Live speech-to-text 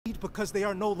because they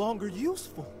are no longer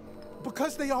useful.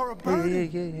 Because they are a burden.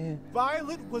 Yeah.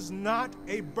 Violet was not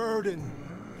a burden.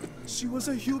 She was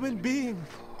a human being.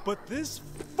 But this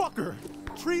fucker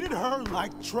treated her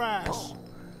like trash.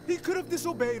 He could have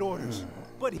disobeyed orders,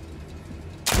 but you've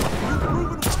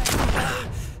proven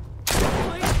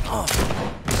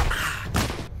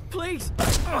Please.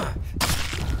 Hello?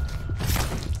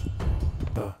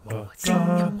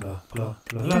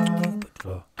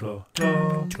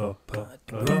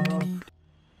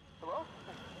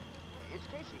 It's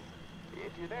Casey.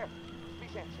 If you're there,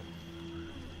 please answer.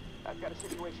 I've got a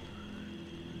situation.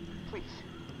 Please.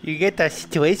 You get a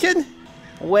situation?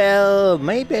 Well,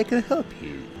 maybe I can help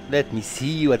you. Let me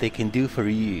see what I can do for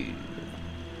you.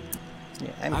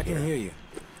 Yeah, I can hear you.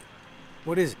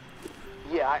 What is it?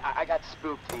 Yeah, I got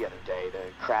spooked the other day.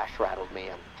 The crash rattled me.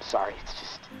 I'm sorry. It's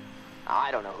just...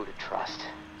 I don't know who to trust.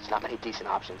 There's not many decent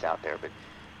options out there, but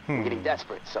I'm getting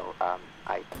desperate, so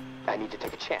I need to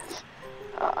take a chance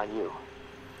on you.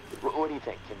 What do you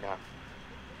think?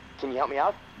 Can you help me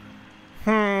out?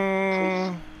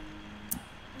 Please?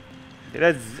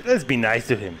 Let's be nice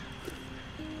to him.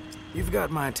 You've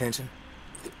got my attention.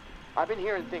 I've been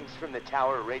hearing things from the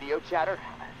tower radio chatter.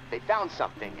 They found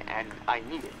something, and I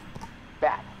need it.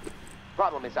 Bad.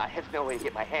 Problem is, I have no way to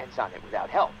get my hands on it without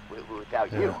help,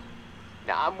 without you.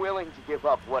 Now, I'm willing to give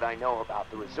up what I know about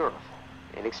the reserve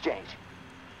in exchange.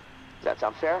 Does that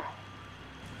sound fair?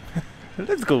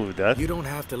 Let's go with that. You don't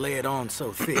have to lay it on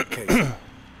so thick, Casey.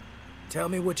 Tell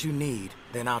me what you need,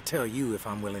 then I'll tell you if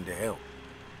I'm willing to help.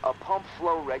 A pump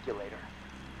flow regulator.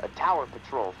 A tower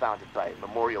patrol found it by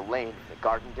Memorial Lane in the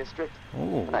Garden District.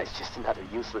 Oh. It's just another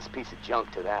useless piece of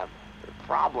junk to them. The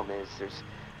problem is there's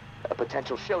a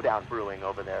potential showdown brewing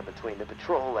over there between the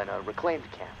patrol and a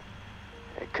reclaimed camp.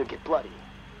 It could get bloody.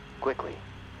 Quickly.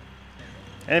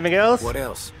 Anything else? What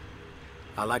else?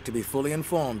 I like to be fully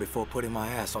informed before putting my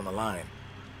ass on the line.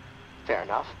 Fair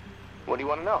enough. What do you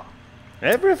want to know?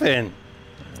 Everything.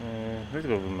 Let's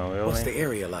go with Memorial. What's the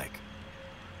area like?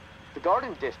 The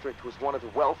Garden District was one of the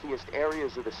wealthiest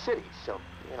areas of the city, so,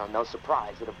 no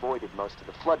surprise it avoided most of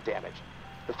the flood damage.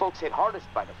 The folks hit hardest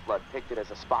by the flood picked it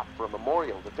as a spot for a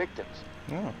memorial to victims.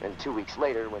 Oh. And 2 weeks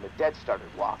later, when the dead started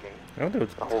walking, the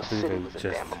whole city was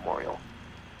a damn memorial.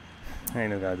 I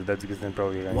know that's because then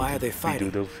probably why are they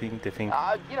fighting? Do the thing.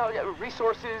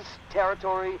 Resources,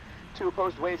 territory, two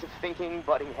opposed ways of thinking,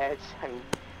 butting heads. I mean,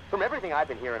 from everything I've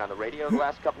been hearing on the radio the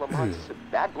last couple of months,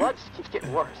 bad blood just keeps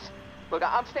getting worse. Look,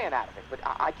 I'm staying out of it, but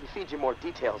I can feed you more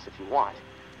details if you want.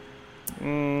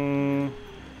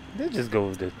 Let's just go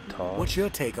with the talk. What's your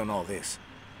take on all this?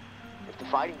 If the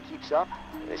fighting keeps up,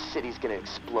 this city's gonna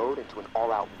explode into an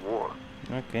all-out war.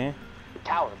 Okay. The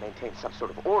tower maintains some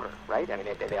sort of order, right? I mean,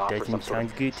 they offer some sort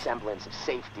of good. semblance of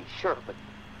safety, sure, but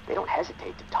they don't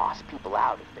hesitate to toss people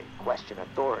out if they question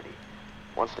authority.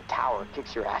 Once the tower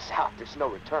kicks your ass out, there's no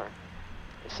return.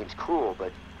 It seems cruel,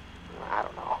 but I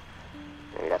don't know.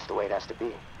 Maybe that's the way it has to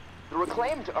be. The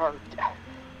Reclaimed are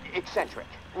eccentric.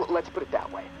 Let's put it that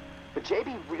way. But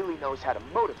JB really knows how to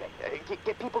motivate,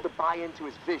 get people to buy into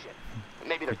his vision.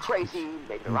 Maybe they're crazy,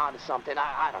 maybe they're onto something,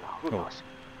 I don't know, who knows.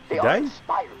 They are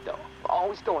inspired, though.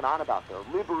 Always going on about the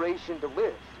liberation to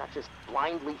live, not just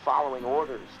blindly following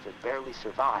orders to barely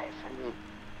survive. I mean,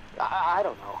 I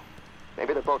don't know.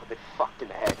 Maybe they're both a bit fucked in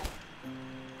the head.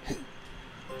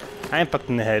 I'm fucked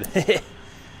in the head.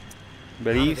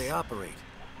 Beliefs? How do they operate?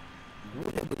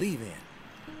 What do they believe in?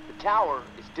 The tower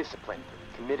is disciplined,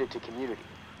 committed to community.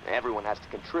 Everyone has to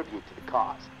contribute to the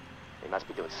cause. They must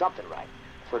be doing something right.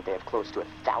 I've heard they have close to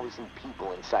 1,000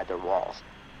 people inside their walls.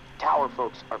 Tower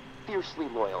folks are fiercely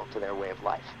loyal to their way of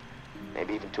life.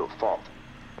 Maybe even to a fault.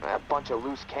 A bunch of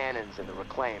loose cannons in the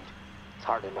Reclaimed. It's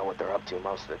hard to know what they're up to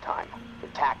most of the time. The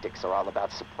tactics are all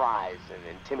about surprise and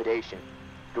intimidation.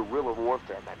 Guerrilla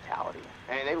warfare mentality.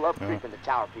 And they love creeping the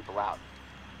tower people out.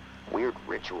 Weird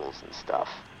rituals and stuff.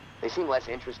 They seem less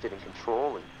interested in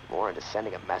control and more into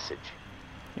sending a message.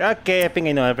 Okay, I think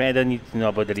I know. I don't need to know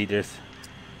about the leaders.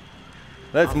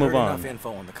 Let's move on. Enough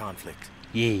info on the conflict.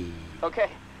 Yeah.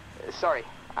 Okay. Sorry.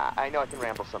 I know I can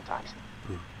ramble sometimes.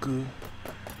 Oh.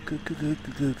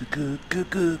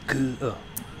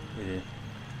 Yeah.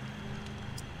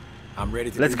 I'm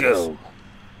ready to Let's go.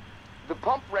 The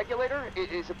pump regulator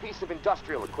is a piece of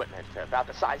industrial equipment about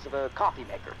the size of a coffee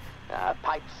maker.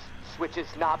 Pipes, switches,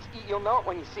 knobs. You'll know it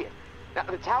when you see it. Now,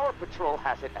 the Tower Patrol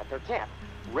has it at their camp.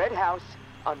 Red House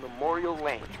on Memorial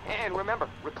Lane. And remember,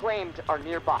 Reclaimed are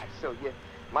nearby, so you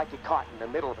might get caught in the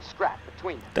middle of a scrap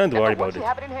between them. Don't worry about it. Once you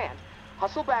have it in hand,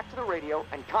 hustle back to the radio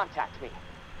and contact me.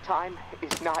 Time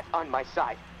is not on my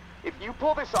side. If you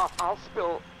pull this off, I'll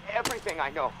spill everything I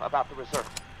know about the reserve.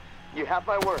 You have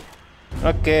my word.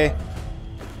 Okay.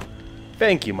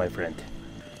 Thank you, my friend.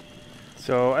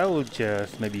 So I will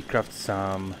just maybe craft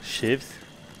some shifts,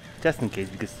 just in case,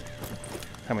 because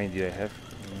how many do I have?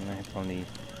 I have only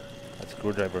a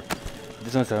screwdriver.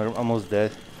 This one's almost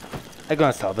dead. I'm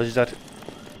gonna salvage that.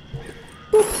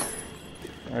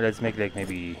 Let's make like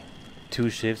maybe 2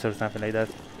 shifts or something like that.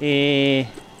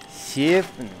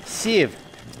 Shift,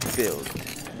 build,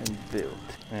 and build.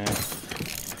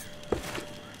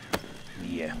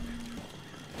 Yeah.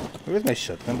 Where's my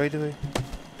shotgun, by the way?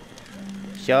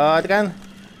 Shotgun?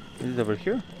 Is it over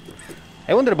here?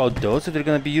 I wonder about those, if they're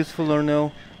gonna be useful or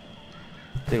no.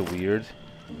 They're weird.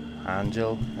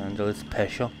 Angel is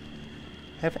special.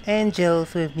 Have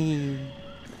angels with me.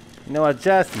 You know what,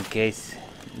 just in case.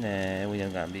 Nah, we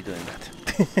don't gonna be doing that.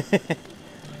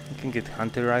 You can get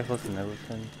hunter rifles and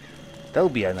everything. That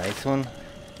would be a nice one.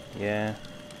 Yeah.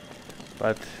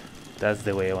 But that's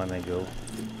the way I wanna go.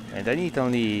 And I need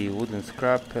only wooden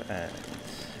scrap and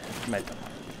metal.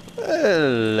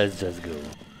 Well, let's just go.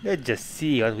 Let's just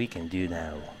see what we can do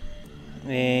now.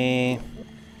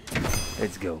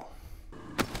 Let's go.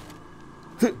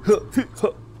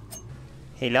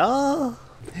 Hello?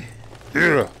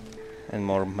 And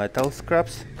more metal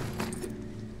scraps.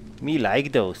 Me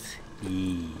like those.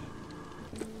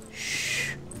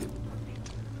 Shh.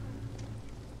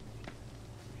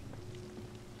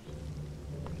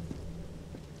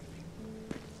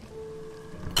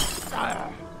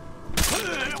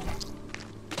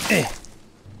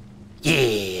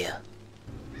 Yeah.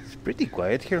 It's pretty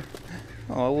quiet here.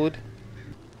 Oh, I would.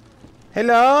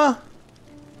 Hello?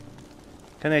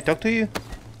 Can I talk to you?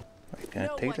 Can I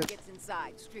take that? Gets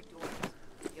inside. Strict orders.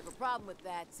 If you have a problem with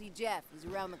that, see Jeff. He's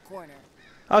around the corner.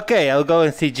 Okay, I'll go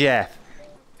and see Jeff.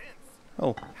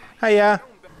 Oh, hiya.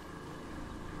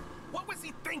 What was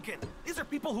he thinking? These are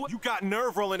people who... You got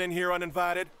nerve rolling in here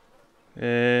uninvited.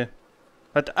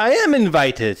 But I am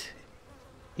invited.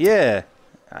 Yeah.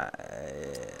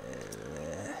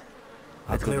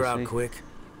 I'll clear out quick.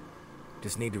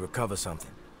 Just need to recover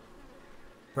something.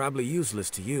 Probably useless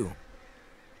to you.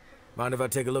 Mind if I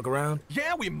take a look around?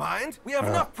 Yeah, we mind. We have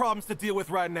enough problems to deal with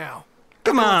right now.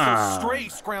 Come Some on. stray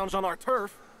scrounge on our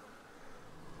turf.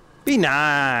 Be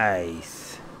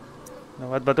nice.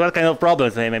 But what kind of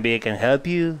problems? Maybe I can help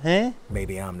you, huh?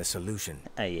 Maybe I'm the solution.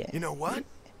 Yeah. You know what?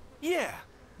 Yeah,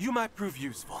 you might prove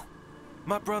useful.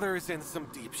 My brother is in some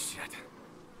deep shit.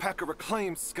 Pack of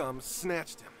reclaimed scum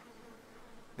snatched him.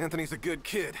 Anthony's a good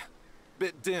kid.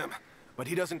 Bit dim, but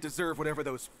he doesn't deserve whatever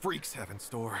those freaks have in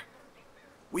store.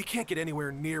 We can't get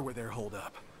anywhere near where they're holed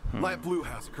up. Light Blue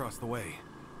House across the way.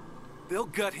 They'll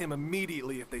gut him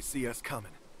immediately if they see us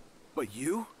coming. But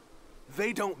you?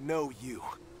 They don't know you.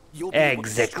 You'll be able to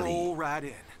stroll right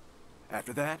in.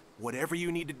 After that, whatever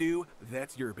you need to do,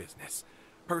 that's your business.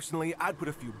 Personally, I'd put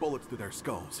a few bullets through their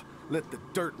skulls. Let the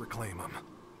dirt reclaim them.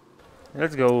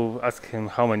 Let's go ask him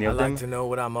how many of them. I like to know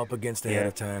what I'm up against ahead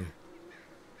of time.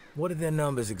 What are their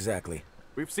numbers exactly?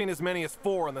 We've seen as many as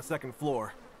 4 on the 2nd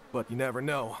floor. But you never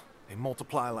know. They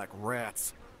multiply like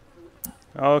rats.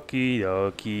 Okie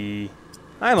dokie.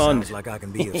 I'm on. Sounds like I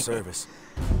can be of service.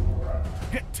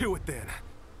 Get to it then.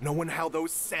 Knowing how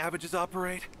those savages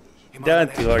operate?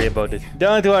 Don't worry about it.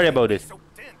 Don't worry about it. So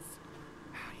dense.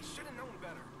 He should have known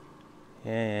better.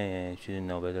 Yeah, you shouldn't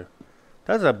know better.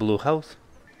 That's a blue house.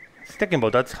 He's talking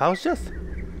about that house just?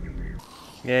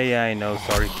 Yeah, I know,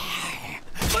 sorry.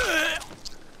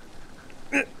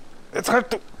 It's hard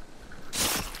to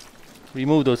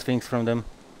remove those things from them.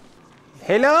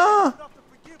 Hello?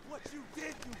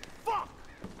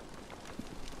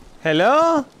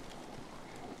 Hello?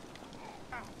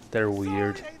 They're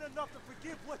weird.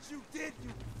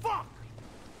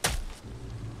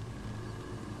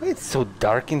 Why it's so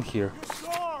dark in here?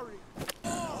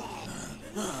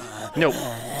 No.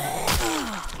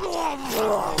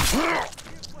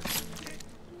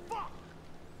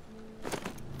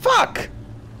 Fuck!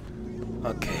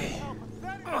 Okay.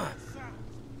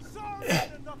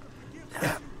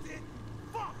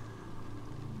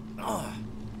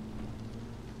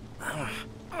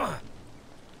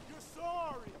 You're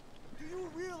sorry. Do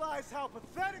you realize how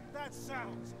pathetic that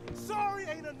sounds? Sorry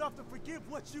ain't enough to forgive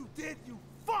what you did, you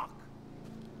fuck!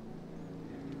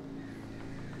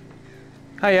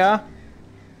 Hiya.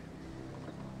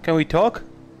 Can we talk?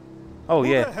 Oh,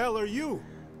 yeah. Who the hell are you?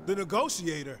 The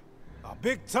negotiator. A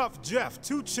big tough Jeff,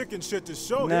 too chicken shit to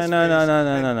show his face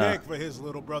and beg for his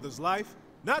little brother's life.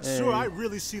 Not sure I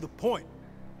really see the point.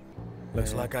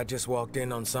 Looks like I just walked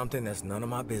in on something that's none of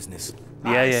my business.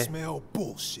 I smell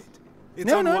bullshit.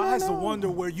 It's unwise to wonder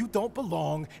where you don't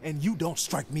belong, and you don't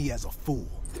strike me as a fool.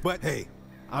 But hey,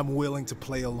 I'm willing to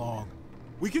play along.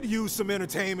 We could use some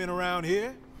entertainment around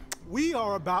here. We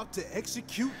are about to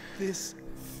execute this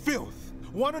filth.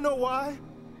 Want to know why?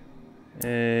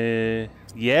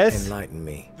 Yes? Enlighten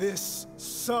me. This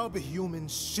subhuman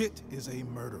shit is a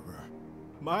murderer.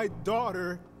 My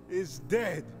daughter is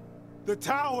dead. The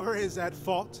tower is at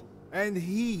fault, and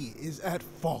he is at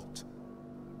fault.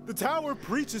 The tower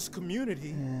preaches community,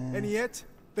 and yet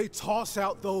they toss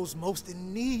out those most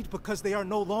in need because they are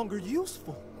no longer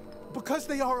useful. Because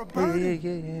they are a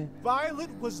burden. Violet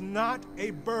was not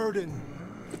a burden.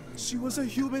 She was a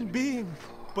human being,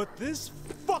 but this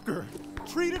fucker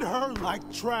treated her like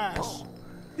trash.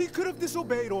 He could have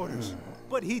disobeyed orders,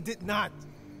 but he did not.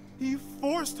 He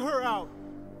forced her out,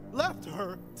 left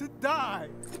her to die.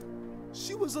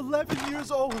 She was 11 years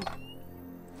old.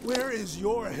 Where is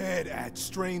your head at,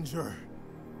 stranger?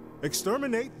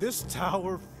 Exterminate this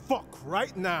tower fuck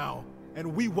right now,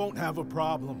 and we won't have a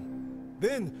problem.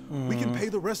 Then we can pay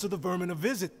the rest of the vermin a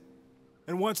visit.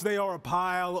 And once they are a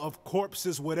pile of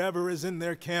corpses, whatever is in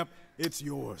their camp, it's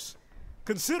yours.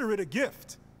 Consider it a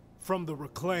gift from the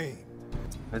reclaimed.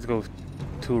 Let's go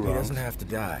 2 rounds. He doesn't have to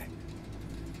die.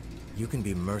 You can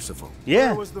be merciful. Yeah.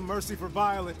 Where was the mercy for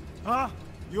Violet, huh?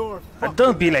 You're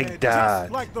Don't be like dead, that.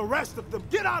 just like the rest of them.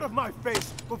 Get out of my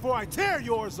face before I tear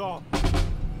yours off.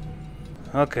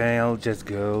 Okay, I'll just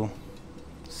go.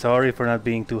 Sorry for not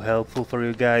being too helpful for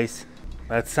you guys.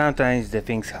 But sometimes the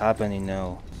things happen, you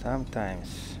know.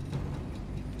 Sometimes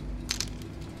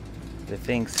the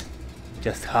things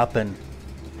just happen.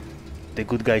 The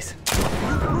good guys.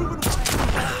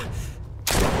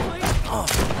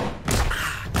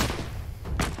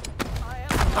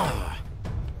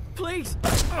 Please!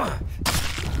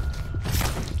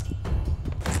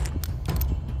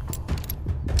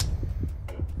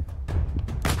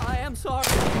 I am sorry.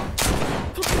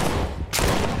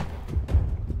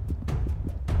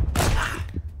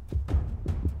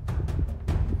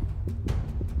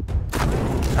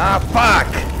 Ah, fuck!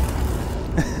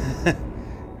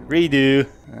 Redo.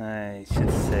 I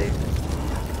should save.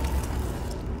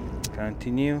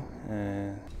 Continue.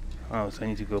 Oh, so I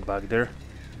need to go back there.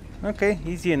 Okay,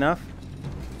 easy enough.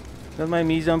 Don't mind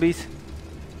me, zombies.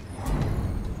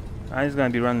 I'm just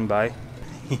gonna be running by.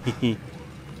 Okay,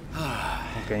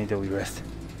 I need to rest.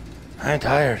 I'm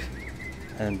tired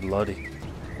and bloody.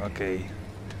 Okay,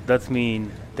 that's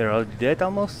mean they're all dead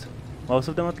almost? Most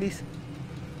of them at least?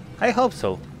 I hope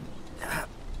so.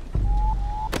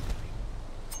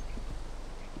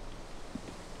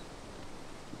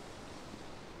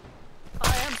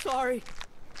 I am sorry.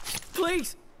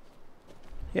 Please!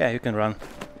 Yeah, you can run.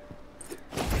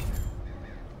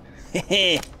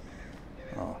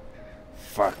 Oh,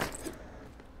 fuck.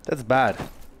 That's bad.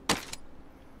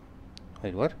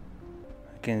 Wait, what?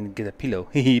 I can get a pillow.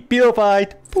 Pillow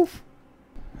fight! Poof!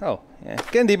 Oh, yeah,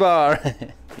 candy bar!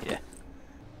 Yeah.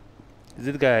 Did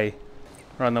this guy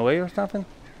run away or something?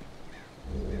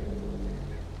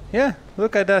 Yeah,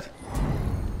 look at that.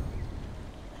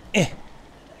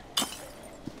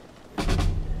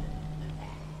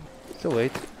 So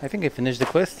wait, I think I finished the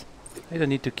quest. I don't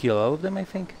need to kill all of them, I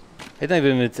think. I don't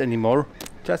even need it anymore,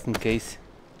 just in case.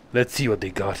 Let's see what they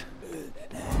got.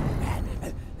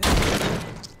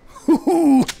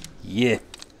 Yeah.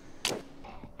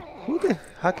 Who the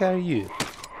heck are you?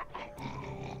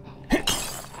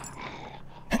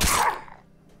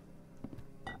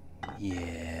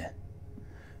 Yeah.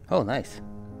 Oh, nice.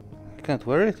 You can't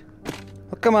wear it?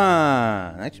 Oh, come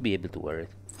on! I should be able to wear it.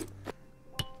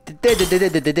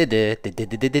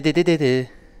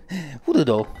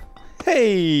 Woodoo.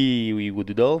 Hey, we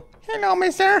Woodoo. Hello,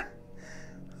 mister.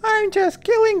 I'm just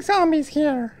killing zombies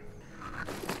here.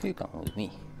 You come with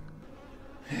me.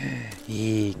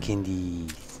 Yeah,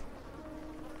 candies.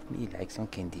 Me like some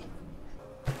candy.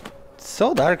 It's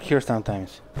so dark here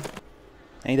sometimes.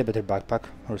 I need a better backpack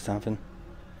or something.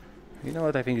 You know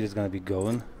what? I think it's gonna be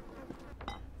going.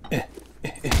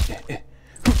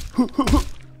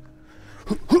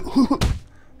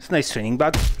 It's a nice training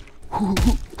bag.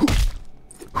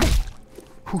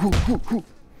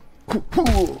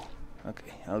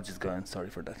 Okay, I'll just go and sorry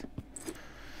for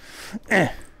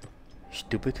that.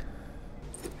 Stupid.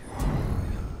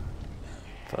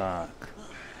 Fuck.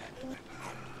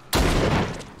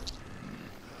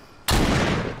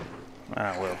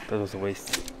 Ah, well, that was a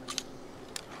waste.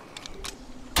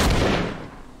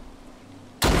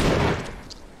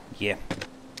 Yeah.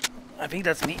 I think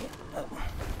that's me.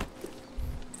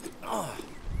 Oh.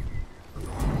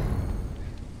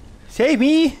 Save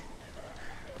me!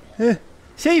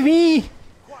 Save me!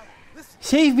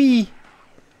 Save me!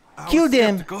 Kill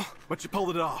them! Skeptical, but you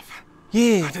pulled it off.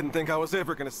 Yeah. I didn't think I was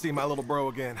ever gonna see my little bro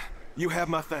again. You have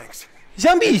my thanks.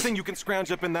 Zombies! Anything you can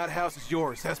scrounge up in that house is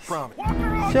yours, as promised.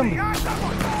 Zombie.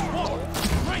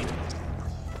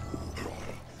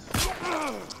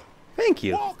 Thank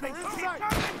you.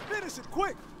 Finish it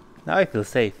quick. Now I feel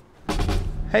safe.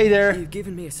 Hey there. You've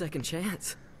given me a second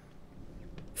chance.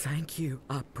 Thank you.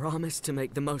 I promise to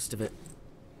make the most of it.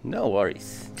 No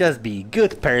worries. Just be a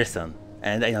good person.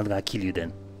 And I'm not gonna kill you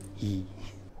then.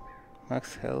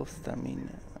 Max health,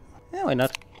 stamina. Yeah, why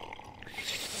not?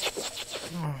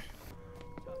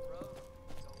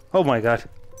 Oh my god.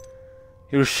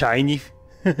 You're shiny.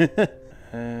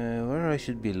 Where I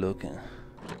should be looking?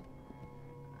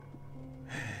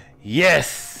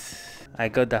 Yes! I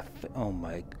got that. Oh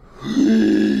my.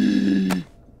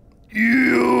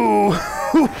 You!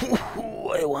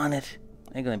 I want it.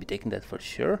 I'm gonna be taking that for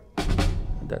sure.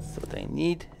 That's what I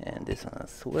need. And this one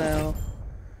as well.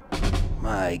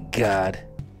 My god.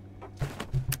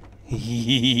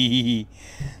 Can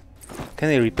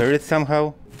I repair it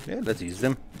somehow? Yeah, let's use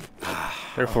them.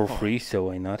 They're for free, so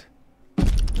why not?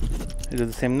 Is it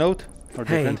the same note? Or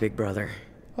Hey, different? big brother.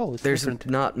 Oh, it's There's different.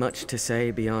 not much to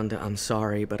say beyond I'm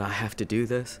sorry, but I have to do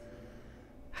this.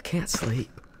 I can't sleep.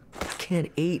 I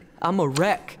can't eat. I'm a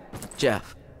wreck.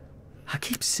 Jeff, I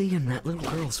keep seeing that little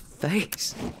girl's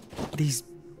face. These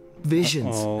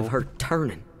visions of her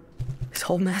turning. This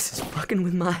whole mess is fucking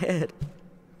with my head.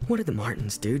 What did the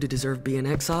Martins do to deserve being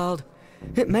exiled?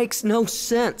 It makes no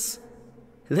sense.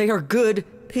 They are good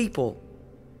people.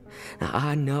 Now,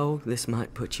 I know this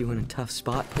might put you in a tough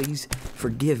spot. Please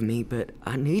forgive me, but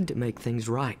I need to make things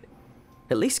right.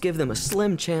 At least give them a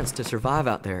slim chance to survive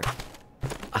out there.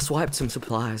 I swiped some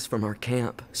supplies from our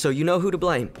camp, so you know who to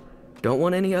blame. Don't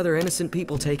want any other innocent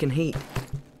people taking heat.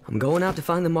 I'm going out to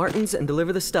find the Martins and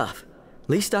deliver the stuff.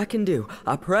 Least I can do.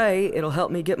 I pray it'll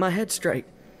help me get my head straight.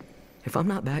 If I'm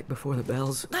not back before the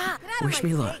bells, wish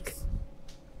me luck.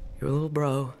 Your little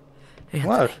bro, Anthony.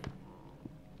 What?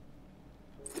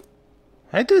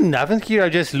 I do nothing here,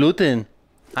 I'm just looting.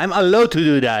 I'm allowed to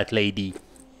do that, lady.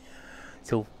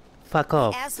 So, fuck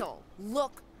off. Asshole.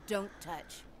 Look, don't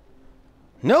touch.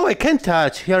 No, I can't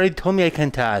touch. He already told me I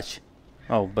can't touch.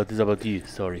 Oh, but it's about you,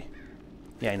 sorry.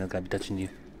 Yeah, I'm not gonna be touching you.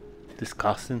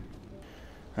 Disgusting.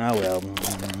 Ah, well.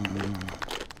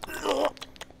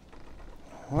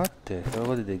 What the hell?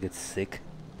 Why did they get sick?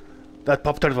 That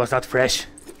Pop-Tart was not fresh.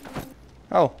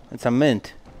 Oh, it's a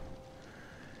mint.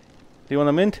 Do you want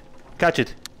a mint? Catch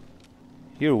it.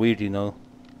 You're weird, you know.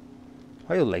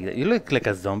 Why you like that? You look like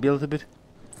a zombie a little bit.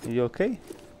 Are you okay?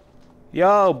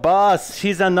 Yo, boss,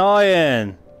 she's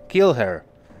annoying. Kill her.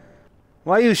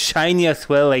 Why are you shiny as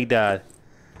well like that?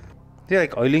 Do you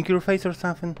like oiling your face or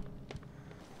something?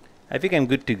 I think I'm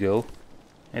good to go.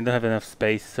 I don't have enough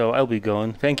space, so I'll be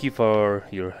going. Thank you for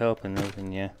your help and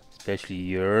everything, yeah. Especially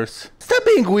yours. Stop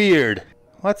being weird!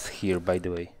 What's here, by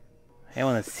the way? I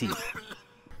wanna see.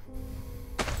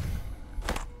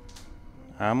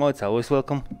 Ammo, it's always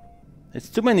welcome. It's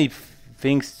too many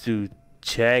things to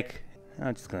check.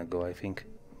 I'm just gonna go, I think.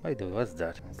 By the way, what's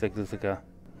that? It's like looks like a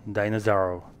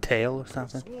dinosaur tail or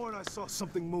something. I sworn I saw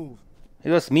something move.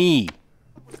 It was me.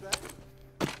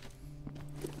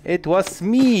 It was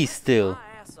me still.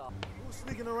 Who's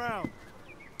sneaking around?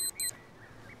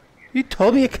 You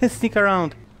told me I can sneak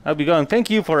around. I'll be gone. Thank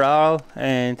you for all,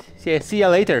 and see ya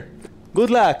later.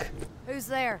 Good luck. Who's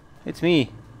there? It's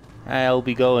me. I'll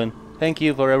be going. Thank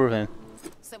you for everything.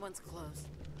 Someone's close.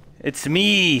 It's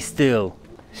me still.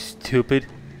 Stupid.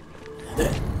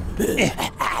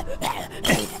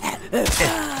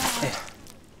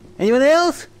 Anyone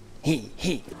else?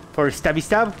 He. For stabby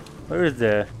stab? Where is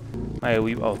the my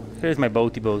wee? Oh, here's my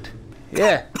boaty boat.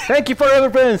 Yeah. Thank you for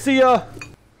everything. See ya.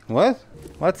 What?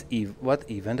 What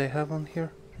event I have on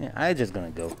here? Yeah, I just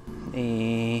gonna go.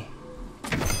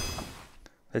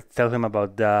 Let's tell him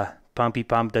about the pumpy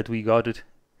pump that we got it.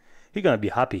 He's gonna be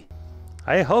happy.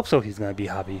 I hope so. He's gonna be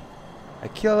happy. I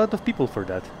kill a lot of people for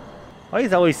that. Why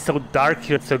is it always so dark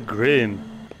here, so grim?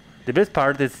 The best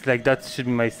part is like that should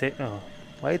be my say. Oh,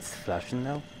 why it's flashing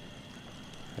now?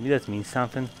 Maybe that means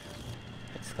something.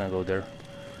 It's gonna go there.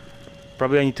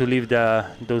 Probably I need to leave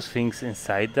those things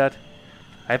inside that.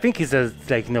 I think it's a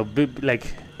like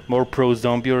like more pro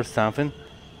zombie or something.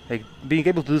 Like being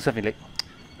able to do something like.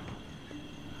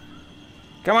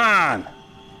 Come on,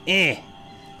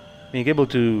 being able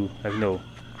to like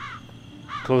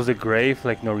close the grave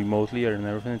like remotely and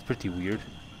everything. It's pretty weird.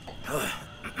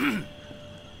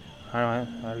 Are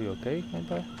you okay,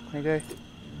 my guy?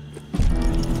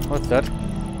 What's that?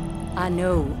 I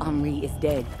know Henri is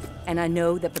dead, and I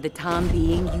know that for the time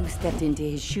being you stepped into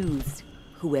his shoes,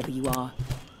 whoever you are.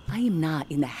 I am not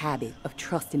in the habit of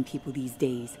trusting people these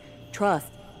days.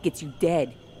 Trust gets you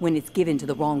dead, when it's given to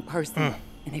the wrong person.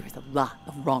 And there is a lot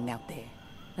of wrong out there.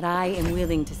 But I am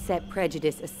willing to set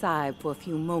prejudice aside for a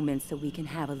few moments so we can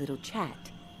have a little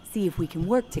chat. See if we can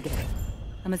work together.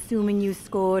 I'm assuming you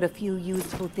scored a few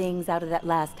useful things out of that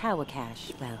last tower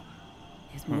cache. Well,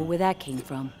 there's more where that came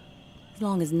from. As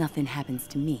long as nothing happens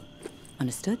to me.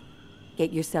 Understood?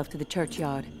 Get yourself to the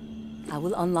churchyard. I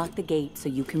will unlock the gate so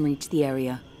you can reach the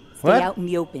area. Stay out in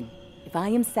the open. If I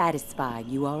am satisfied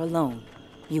you are alone,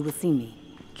 you will see me.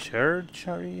 Church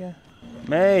area?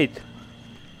 Mate!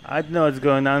 I don't know what's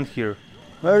going on here.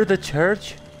 Where's the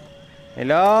church?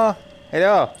 Hello?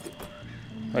 Hello?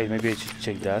 Wait, maybe I should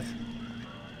check that.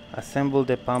 Assemble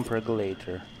the pump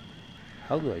regulator.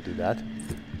 How do I do that?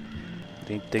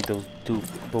 Do you take those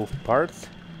both parts?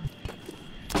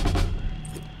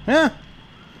 Yeah!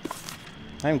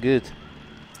 I'm good.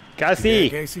 Cassie!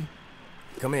 Casey?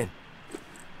 Come in.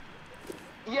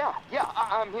 Yeah,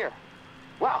 I'm here.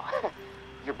 Wow,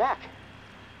 you're back.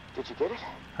 Did you get it?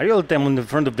 Are you all them on the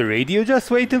front of the radio just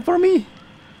waiting for me?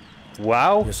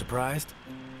 Wow. You're surprised?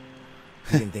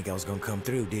 You didn't think I was gonna come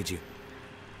through, did you?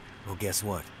 Well, guess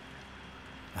what?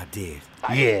 I did.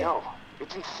 I didn't know.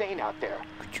 It's insane out there.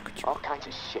 All kinds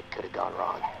of shit could have gone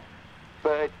wrong.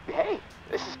 But hey,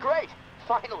 this is great.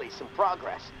 Finally, some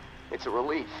progress. It's a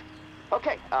relief.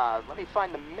 Okay, let me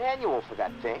find the manual for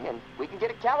that thing and we can get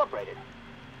it calibrated.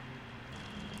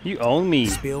 You own me.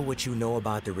 Spill what you know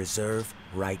about the reserve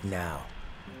right now.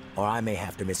 Or I may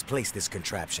have to misplace this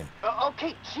contraption.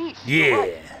 Okay, jeez. Yeah.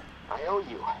 Right. I owe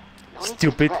you. No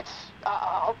Stupid.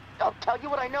 I'll tell you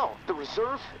what I know. The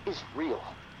reserve is real.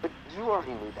 But you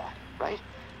already knew that, right?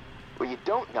 What you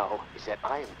don't know is that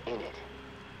I am in it.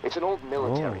 It's an old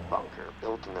military bunker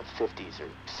built in the 50s or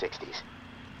 60s.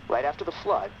 Right after the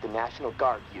flood, the National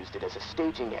Guard used it as a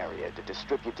staging area to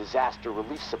distribute disaster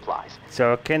relief supplies.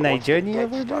 So can I join you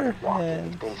over there?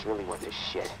 Things really went to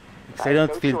shit. Because I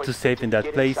don't feel too safe in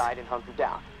that place. Inside and hunker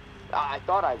down. I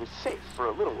thought I was safe for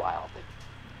a little while, but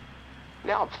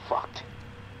now I'm fucked.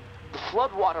 The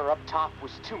floodwater up top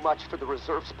was too much for the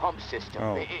reserve's pump system.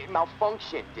 It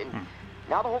malfunctioned, and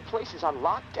now the whole place is on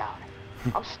lockdown.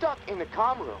 I'm stuck in the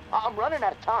comm room. I'm running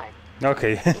out of time.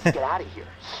 Okay. I need to get out of here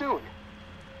soon.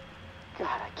 God,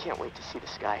 I can't wait to see the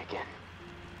sky again.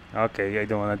 Okay, I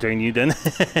don't want to join you then.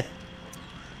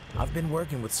 I've been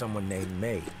working with someone named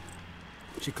May.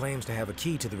 She claims to have a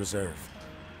key to the reserve.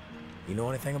 You know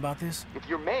anything about this? If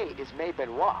your May is May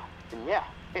Benoit, then yeah,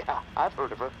 I've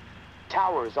heard of her.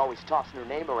 Tower is always tossing her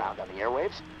name around on the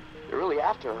airwaves. They're really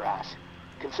after her ass.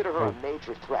 Consider her a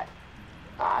major threat.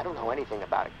 I don't know anything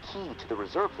about a key to the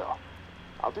reserve, though.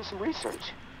 I'll do some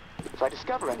research. If I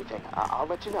discover anything, I'll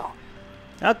let you know.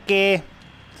 Okay.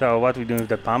 So what we doing with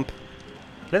the pump?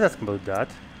 Let us about that.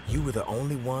 You were the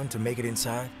only one to make it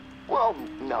inside? Well,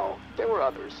 no. There were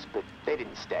others, but they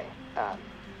didn't stay.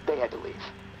 They had to leave.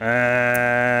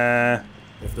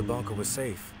 If the bunker was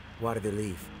safe, why did they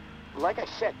leave? Like I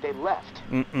said, they left.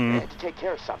 They had to take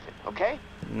care of something, okay?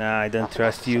 Nah, I don't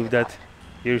trust you with that.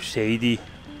 You're shady.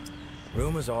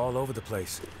 Rumors are all over the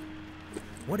place.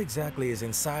 What exactly is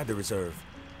inside the reserve?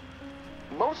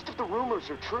 Most of the rumors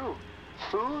are true.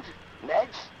 Food,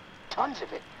 meds, tons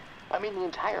of it. I mean, the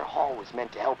entire hall was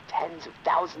meant to help tens of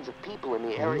thousands of people in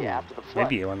the area after the flood.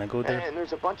 Maybe I wanna go there. And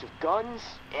there's a bunch of guns,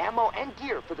 ammo, and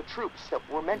gear for the troops that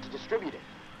were meant to distribute it.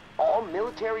 All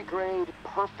military-grade,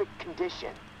 perfect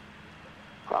condition.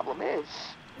 Problem is,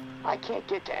 I can't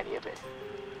get to any of it.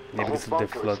 Maybe the this is whole the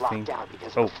bunker flood is locked thing. down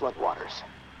because of the floodwaters.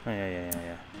 Oh,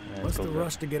 yeah. What's the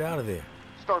rush to get out of there?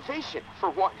 Starvation, for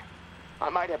one. I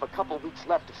might have a couple weeks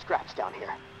left of scraps down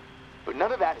here. But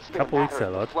none of that is going to matter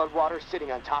if the floodwater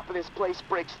sitting on top of this place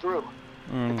breaks through.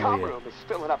 The comm room is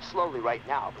filling up slowly right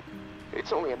now, but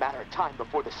it's only a matter of time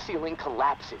before the ceiling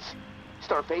collapses.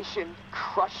 Starvation,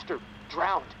 crushed, or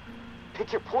drowned.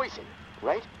 Pick your poison,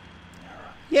 right?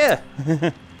 Yeah.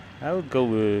 I would go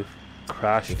with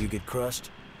crushed. If you get crushed,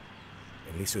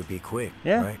 at least it would be quick,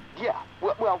 yeah. right? Yeah,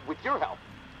 well, with your help,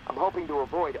 I'm hoping to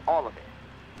avoid all of it.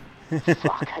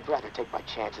 Fuck, I'd rather take my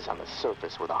chances on the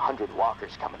surface with 100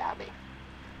 walkers coming at me.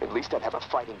 At least I'd have a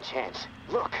fighting chance.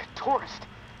 Look, tourist,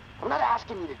 I'm not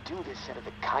asking you to do this out of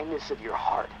the kindness of your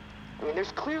heart. I mean,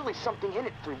 there's clearly something in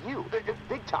it for you,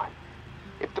 big time.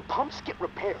 If the pumps get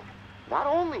repaired, not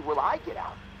only will I get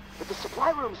out, but the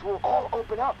supply rooms will all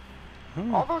open up.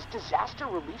 All those disaster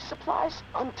relief supplies,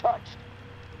 untouched.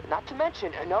 Not to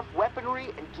mention enough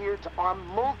weaponry and gear to arm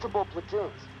multiple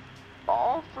platoons.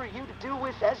 All for you to do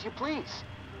with as you please.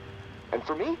 And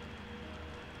for me,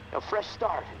 a fresh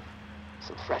start and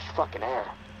some fresh fucking air.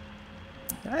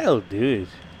 I'll do it.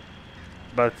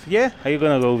 But yeah, are you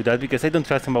gonna go with that? Because I don't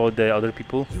trust him about the other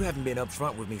people. You haven't been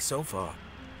upfront with me so far.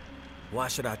 Why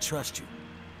should I trust you?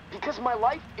 Because my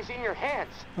life is in your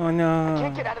hands. Oh I no.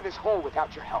 can't get out of this hole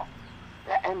without your help.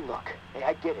 And look,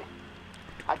 I get it.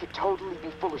 I could totally be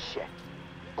full of shit.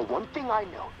 But one thing I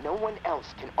know, no one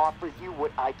else can offer you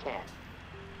what I can.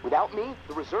 Without me,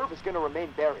 the reserve is gonna remain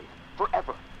buried.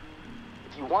 Forever.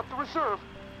 If you want the reserve,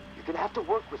 you're gonna have to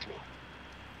work with me.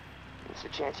 It's a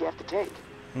chance you have to take.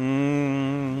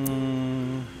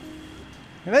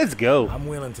 Let's go. I'm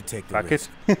willing to take the Fuck risk.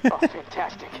 it. Oh,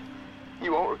 fantastic.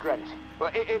 You won't regret it.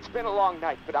 Well, it's been a long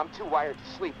night, but I'm too wired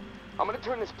to sleep. I'm gonna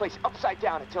turn this place upside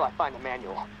down until I find the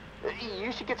manual.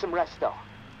 You should get some rest, though.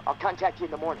 I'll contact you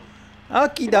in the morning.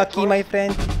 Okie dokie, my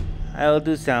friend. I'll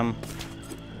do some.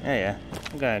 Yeah.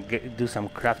 I'm gonna do some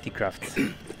crafty crafts.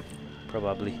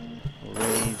 Probably.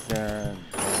 Razor.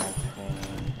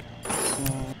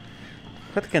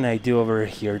 What can I do over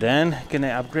here then? Can I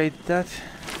upgrade that?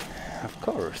 Of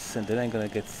course. And then I'm gonna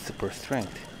get super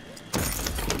strength.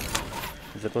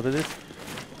 Is that what it is?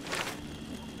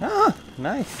 Ah!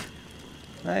 Nice!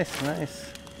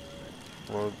 Nice.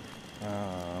 Or,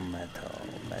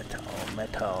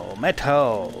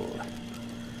 metal.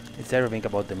 It's everything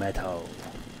about the metal.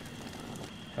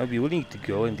 I'll be willing to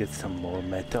go and get some more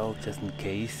metal just in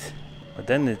case. But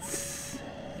then it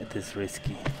is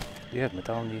risky. Do you have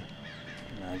metal on you?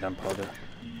 No, gunpowder.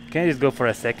 Can I just go for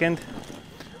a second?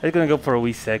 I'm gonna go for a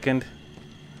wee second.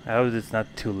 I hope it's not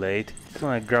too late. Just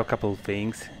wanna grab a couple of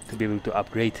things to be able to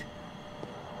upgrade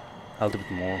a little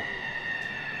bit more.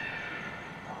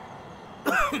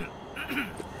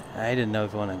 I don't know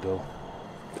if I wanna go.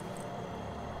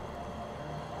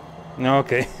 No,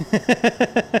 okay.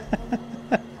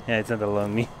 Yeah, it's not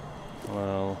allowing me.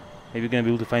 Well, maybe we're gonna be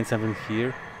able to find something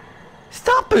here.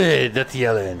 Stop it! That's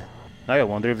yelling. Now I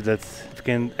wonder if I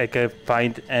can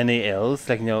find any else,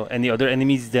 like any other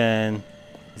enemies than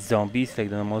zombies, like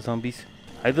the normal zombies.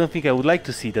 I don't think I would like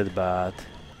to see that, but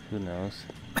who knows?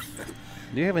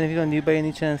 Do you have anything on you by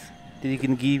any chance that you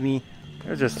can give me?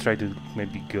 I'll just try to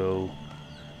maybe go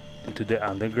into the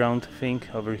underground thing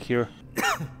over here.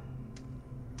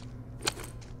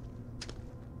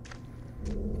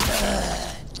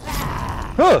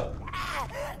 Oh!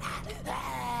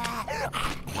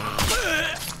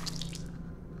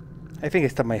 I think I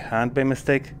stabbed my hand by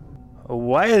mistake.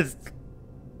 Why is...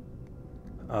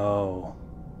 Oh.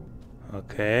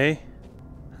 Okay.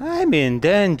 I'm in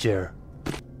danger.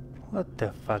 What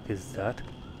the fuck is that?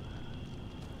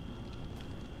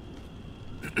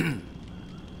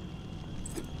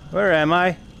 Where am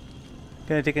I?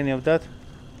 Can I take any of that?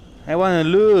 I want to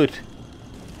loot.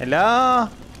 Hello?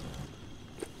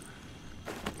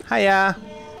 Hiya.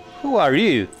 Who are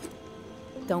you?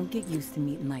 Don't get used to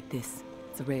meeting like this.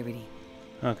 It's a rarity.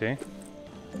 Okay.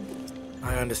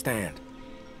 I understand.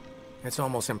 It's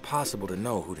almost impossible to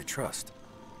know who to trust.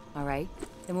 All right,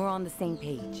 then we're on the same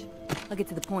page. I'll get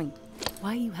to the point.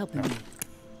 Why are you helping me?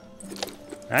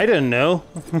 I don't know.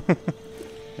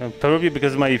 Probably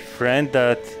because my friend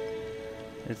that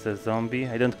is a zombie.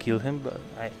 I don't kill him, but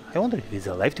I wonder if he's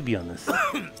alive, to be honest.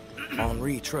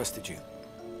 Henri trusted you.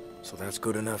 So that's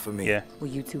good enough for me. Yeah. Were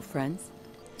you two friends?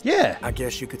 Yeah. I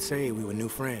guess you could say we were new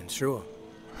friends, sure.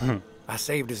 I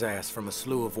saved his ass from a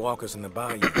slew of walkers in the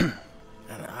bayou.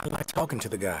 And I liked talking to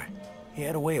the guy. He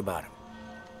had a way about him.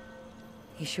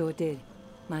 He sure did.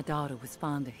 My daughter was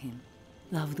fond of him.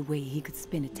 Loved the way he could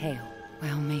spin a tale.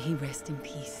 Well, may he rest in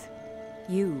peace.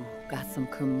 You got some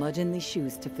curmudgeonly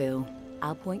shoes to fill.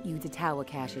 I'll point you to tower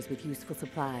caches with useful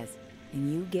supplies,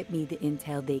 and you get me the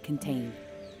intel they contain.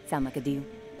 Sound like a deal?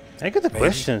 I got the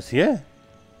questions, yeah.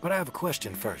 But I have a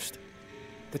question first.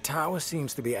 The tower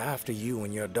seems to be after you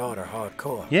and your daughter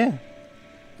hardcore. Yeah.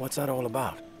 What's that all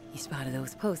about? You spotted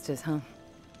those posters, huh?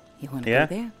 You want to Yeah.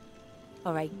 go there?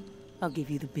 All right, I'll give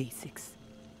you the basics.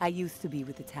 I used to be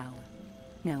with the tower.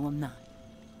 Now I'm not.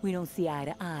 We don't see eye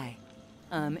to eye.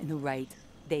 I'm in the right,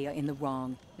 they are in the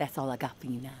wrong. That's all I got for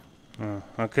you now.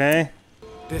 Okay.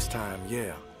 This time,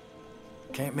 yeah.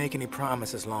 Can't make any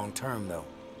promises long term, though.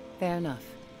 Fair enough.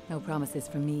 No promises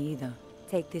from me either.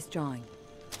 Take this drawing.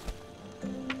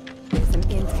 There's some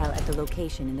intel at the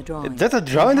location in the drawing. That's a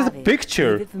drawing, You that's a have it.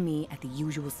 picture. Leave it for me at the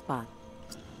usual spot.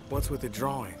 What's with the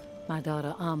drawing? My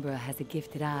daughter Umbra has a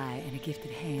gifted eye and a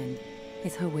gifted hand.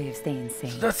 It's her way of staying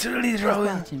sane. That's really She's drawing.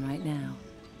 watching right now.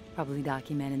 Probably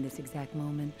documenting this exact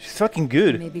moment. She's fucking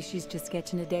good. Maybe she's just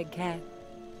sketching a dead cat.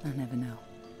 I'll never know.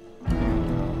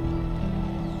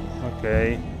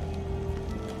 Okay.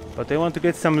 But I want to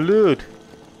get some loot.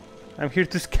 I'm here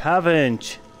to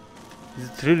scavenge. Is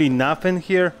it really nothing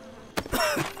here?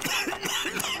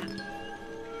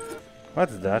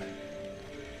 What's that?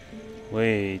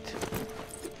 Wait.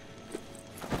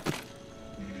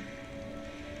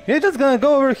 Yeah, just gonna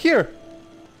go over here.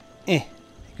 You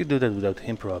could do that without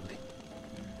him probably.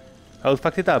 I would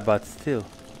fuck it up, but still.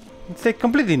 It's like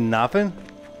completely nothing.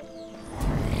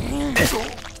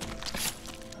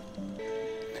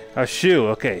 A shoe,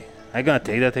 okay. I'm gonna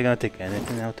take that, I'm gonna take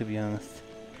anything now, to be honest.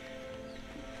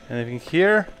 Anything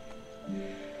here?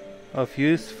 Of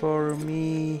use for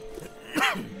me?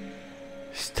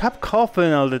 Stop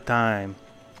coughing all the time.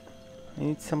 I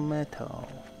need some metal.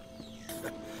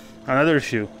 Another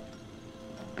shoe.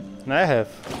 And I have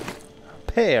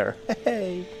a pair.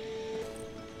 Hey.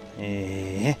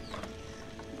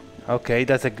 Okay,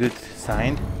 that's a good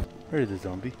sign. Where is the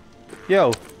zombie?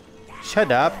 Yo,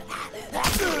 shut up.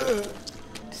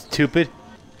 Stupid.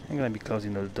 I'm gonna be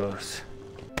closing those doors.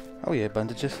 Oh yeah,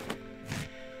 bandages.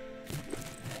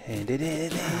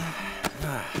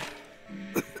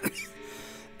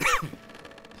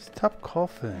 Stop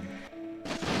coughing.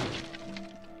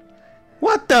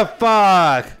 What the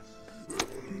fuck?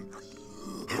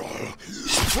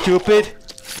 Stupid.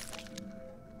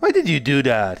 Why did you do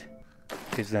that?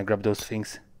 Okay, just gonna grab those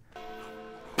things.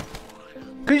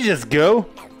 Could you just go?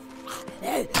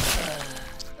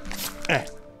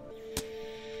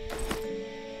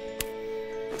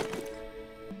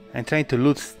 I'm trying to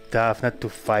loot stuff, not to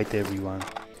fight everyone.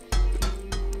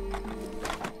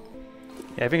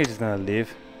 Yeah, I think I'm just gonna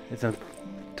leave. It's not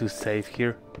too safe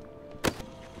here.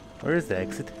 Where is the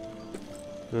exit?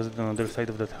 Was it on the other side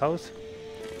of that house?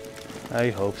 I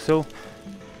hope so.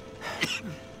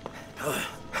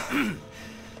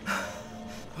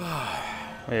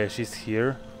 Oh yeah, she's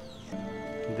here.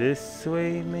 This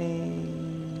way,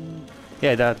 maybe?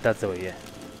 Yeah, that's the way, yeah.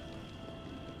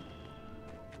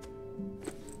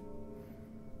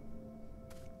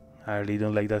 I really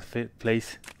don't like that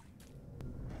place.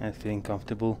 I'm feeling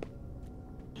comfortable.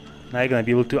 Now I'm gonna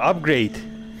be able to upgrade.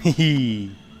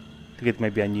 To get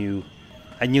maybe a new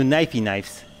knifey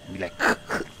knives. And be like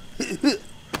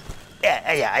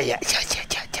yeah.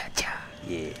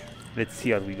 Let's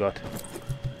see what we got.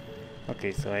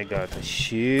 Okay, so I got a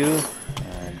shoe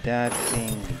and that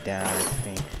thing, this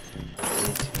thing,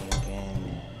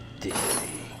 and this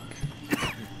thing.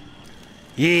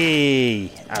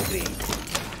 Yay! Upgrade.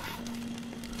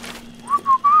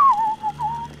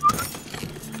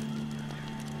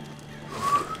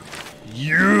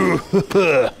 You.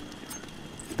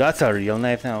 That's a real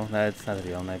knife now. No, it's not a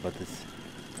real knife, but it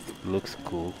looks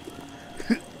cool.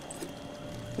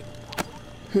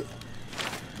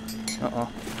 No.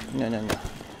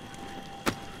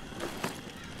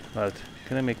 But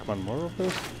can I make one more of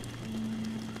those?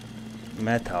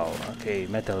 Metal. Okay,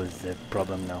 metal is the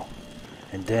problem now.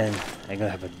 And then I'm gonna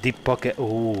have a deep pocket.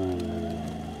 Oh,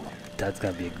 that's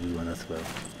gonna be a good one as well.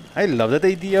 I love that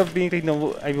idea of being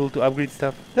able to upgrade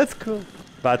stuff. That's cool.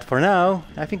 But for now,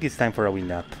 I think it's time for a wee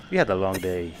nap. We had a long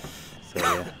day. So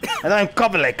yeah. And I'm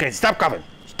coughing like crazy. Stop coughing.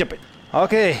 Stupid.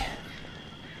 Okay.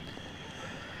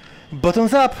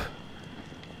 Bottoms up.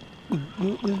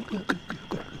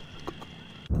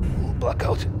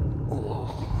 Blackout.